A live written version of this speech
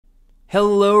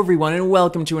Hello everyone and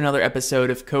welcome to another episode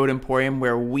of Code Emporium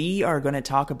where we are going to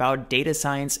talk about data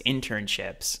science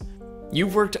internships.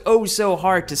 You've worked oh so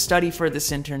hard to study for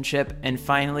this internship and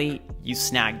finally you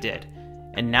snagged it.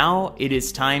 And now it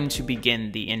is time to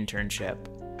begin the internship.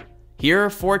 Here are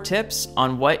 4 tips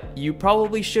on what you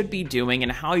probably should be doing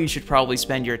and how you should probably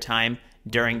spend your time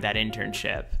during that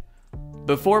internship.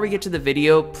 Before we get to the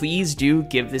video, please do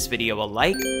give this video a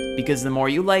like, because the more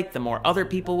you like, the more other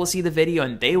people will see the video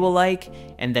and they will like,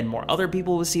 and then more other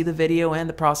people will see the video and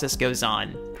the process goes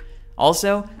on.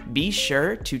 Also, be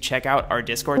sure to check out our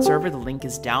Discord server. The link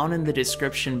is down in the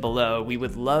description below. We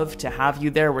would love to have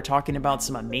you there. We're talking about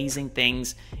some amazing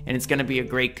things and it's going to be a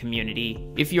great community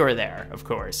if you're there, of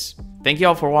course. Thank you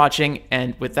all for watching,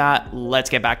 and with that,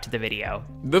 let's get back to the video.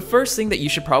 The first thing that you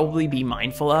should probably be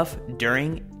mindful of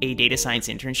during a data science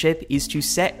internship is to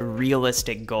set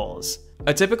realistic goals.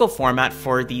 A typical format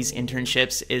for these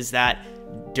internships is that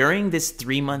during this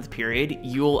 3-month period,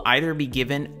 you'll either be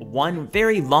given one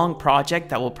very long project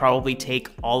that will probably take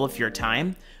all of your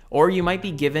time, or you might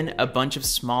be given a bunch of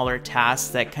smaller tasks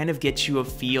that kind of get you a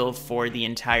feel for the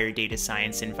entire data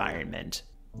science environment.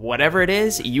 Whatever it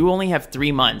is, you only have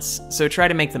 3 months, so try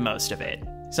to make the most of it.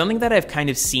 Something that I've kind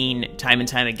of seen time and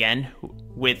time again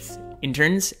with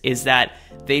interns is that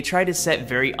they try to set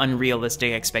very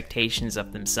unrealistic expectations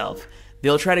of themselves.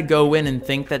 They'll try to go in and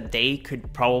think that they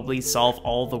could probably solve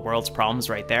all the world's problems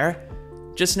right there.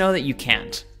 Just know that you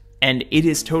can't, and it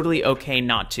is totally okay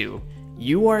not to.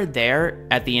 You are there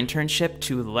at the internship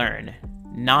to learn,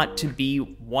 not to be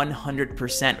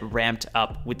 100% ramped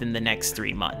up within the next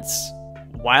 3 months.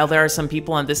 While there are some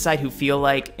people on this side who feel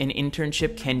like an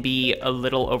internship can be a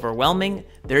little overwhelming,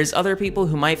 there's other people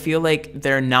who might feel like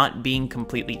they're not being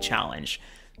completely challenged.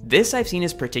 This I've seen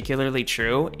is particularly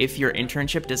true if your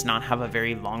internship does not have a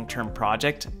very long-term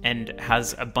project and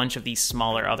has a bunch of these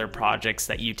smaller other projects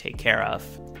that you take care of.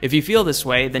 If you feel this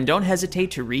way, then don't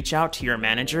hesitate to reach out to your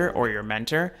manager or your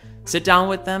mentor, sit down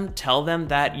with them, tell them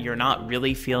that you're not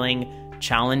really feeling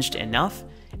challenged enough,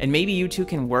 and maybe you two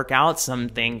can work out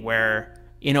something where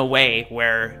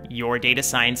your data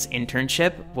science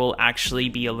internship will actually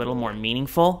be a little more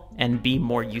meaningful and be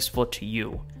more useful to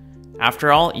you.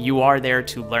 After all, you are there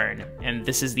to learn, and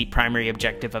this is the primary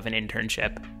objective of an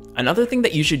internship. Another thing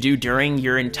that you should do during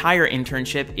your entire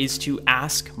internship is to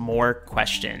ask more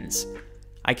questions.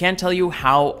 I can't tell you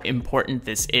how important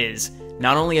this is,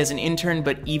 not only as an intern,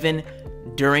 but even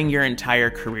during your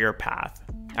entire career path.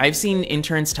 I've seen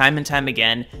interns time and time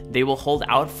again, they will hold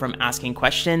out from asking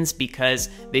questions because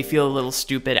they feel a little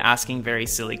stupid asking very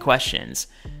silly questions.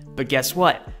 But guess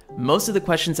what? Most of the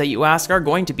questions that you ask are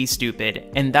going to be stupid,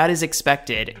 and that is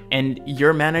expected, and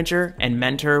your manager and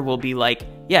mentor will be like,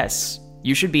 yes,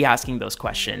 you should be asking those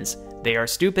questions. They are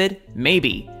stupid?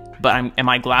 Maybe. But am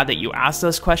I glad that you asked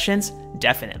those questions?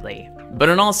 Definitely. But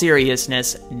in all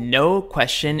seriousness, no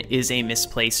question is a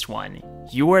misplaced one.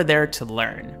 You are there to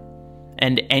learn.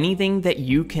 And anything that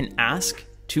you can ask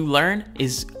to learn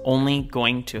is only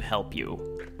going to help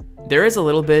you. There is a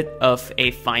little bit of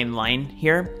a fine line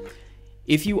here.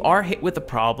 If you are hit with a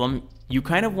problem, you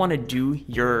kind of want to do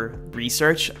your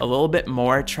research a little bit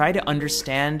more, try to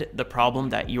understand the problem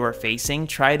that you are facing,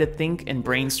 try to think and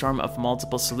brainstorm of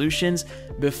multiple solutions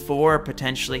before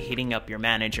potentially hitting up your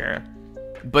manager.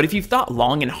 But if you've thought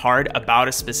long and hard about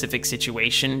a specific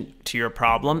situation to your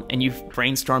problem and you've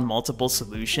brainstormed multiple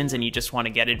solutions and you just want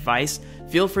to get advice,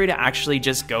 feel free to actually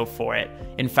just go for it.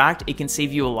 In fact, it can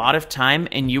save you a lot of time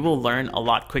and you will learn a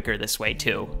lot quicker this way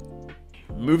too.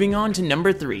 Moving on to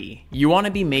number 3, you want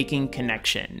to be making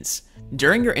connections.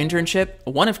 During your internship,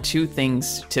 one of 2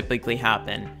 things typically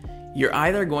happen. You're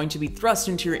either going to be thrust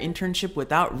into your internship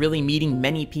without really meeting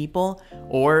many people,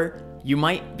 or you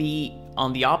might be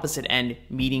on the opposite end,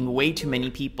 meeting way too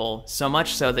many people, so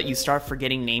much so that you start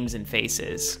forgetting names and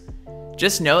faces.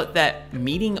 Just note that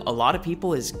meeting a lot of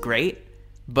people is great,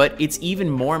 but it's even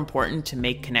more important to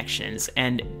make connections,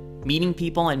 and meeting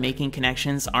people and making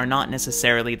connections are not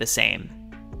necessarily the same.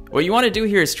 What you want to do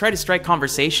here is try to strike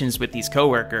conversations with these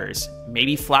coworkers,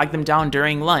 maybe flag them down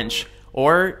during lunch,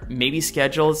 or maybe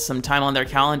schedule some time on their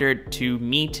calendar to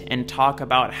meet and talk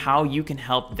about how you can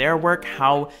help their work,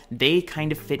 how they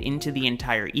kind of fit into the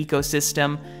entire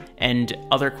ecosystem, and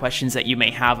other questions that you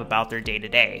may have about their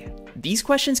day-to-day. These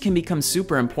questions can become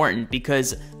super important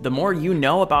because the more you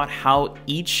know about how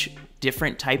each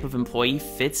different type of employee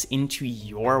fits into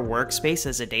your workspace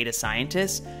as a data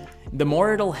scientist, the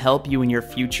more it'll help you in your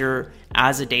future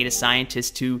as a data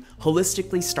scientist to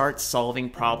holistically start solving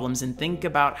problems and think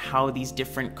about how these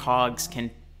different cogs can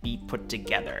be put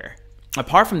together.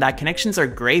 Apart from that, connections are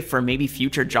great for maybe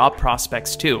future job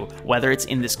prospects too, whether it's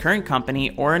in this current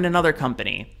company or in another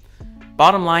company.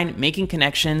 Bottom line, making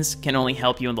connections can only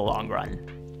help you in the long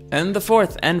run. And the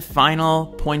fourth and final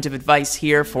point of advice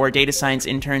here for data science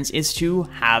interns is to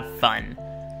have fun.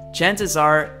 Chances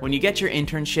are, when you get your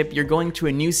internship, you're going to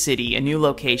a new city, a new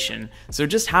location, so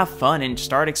just have fun and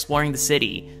start exploring the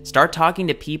city. Start talking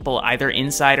to people either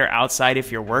inside or outside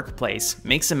of your workplace.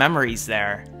 Make some memories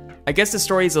there. I guess the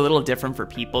story is a little different for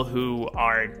people who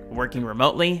are working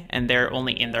remotely and they're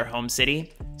only in their home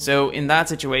city. So in that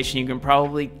situation, you can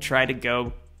probably try to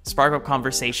go spark up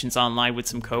conversations online with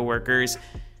some coworkers,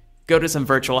 go to some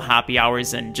virtual happy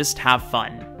hours, and just have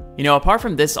fun. You know, apart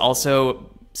from this, also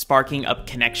sparking up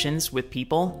connections with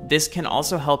people, this can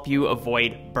also help you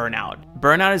avoid burnout.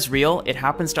 Burnout is real, it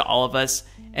happens to all of us,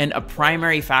 and a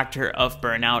primary factor of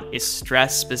burnout is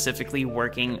stress, specifically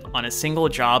working on a single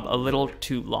job a little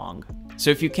too long. So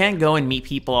if you can't go and meet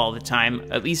people all the time,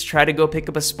 at least try to go pick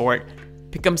up a sport,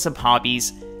 pick up some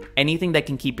hobbies, anything that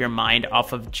can keep your mind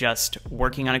off of just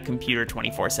working on a computer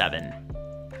 24/7.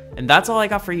 And that's all I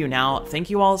got for you now. Thank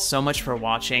you all so much for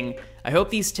watching. I hope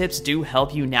these tips do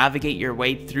help you navigate your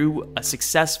way through a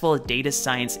successful data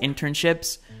science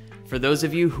internships. For those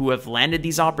of you who have landed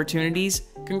these opportunities,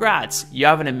 congrats! You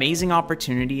have an amazing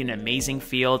opportunity, an amazing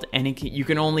field, and you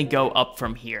can only go up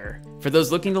from here. For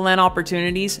those looking to land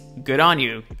opportunities, good on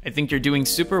you. I think you're doing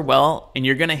super well, and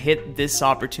you're gonna hit this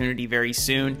opportunity very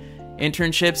soon.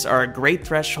 Internships are a great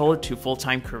threshold to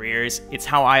full-time careers. It's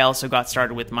how I also got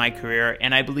started with my career,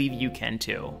 and I believe you can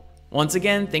too. Once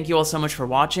again, thank you all so much for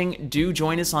watching. Do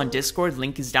join us on Discord,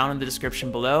 link is down in the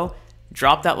description below.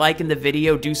 Drop that like in the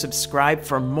video, do subscribe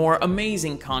for more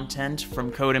amazing content from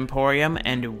Code Emporium,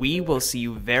 and we will see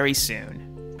you very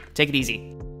soon. Take it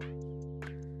easy.